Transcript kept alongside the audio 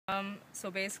So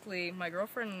basically, my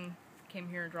girlfriend came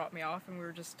here and dropped me off, and we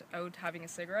were just out having a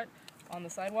cigarette on the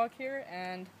sidewalk here,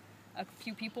 and a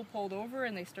few people pulled over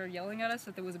and they started yelling at us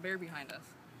that there was a bear behind us.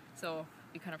 So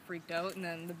we kind of freaked out, and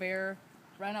then the bear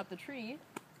ran up the tree,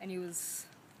 and he was,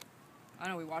 I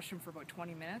don't know, we watched him for about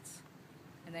 20 minutes,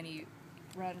 and then he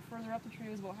ran further up the tree.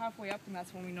 It was about halfway up, and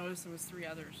that's when we noticed there was 3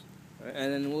 others.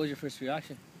 And then what was your first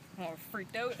reaction? Well,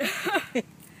 freaked out.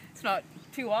 It's not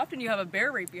too often you have a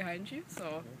bear right behind you,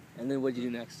 so. And then what did you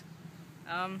do next?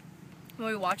 Well,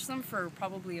 we watched them for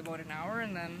probably about an hour,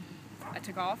 and then I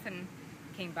took off and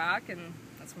came back, and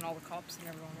that's when all the cops and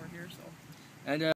everyone were here, so. And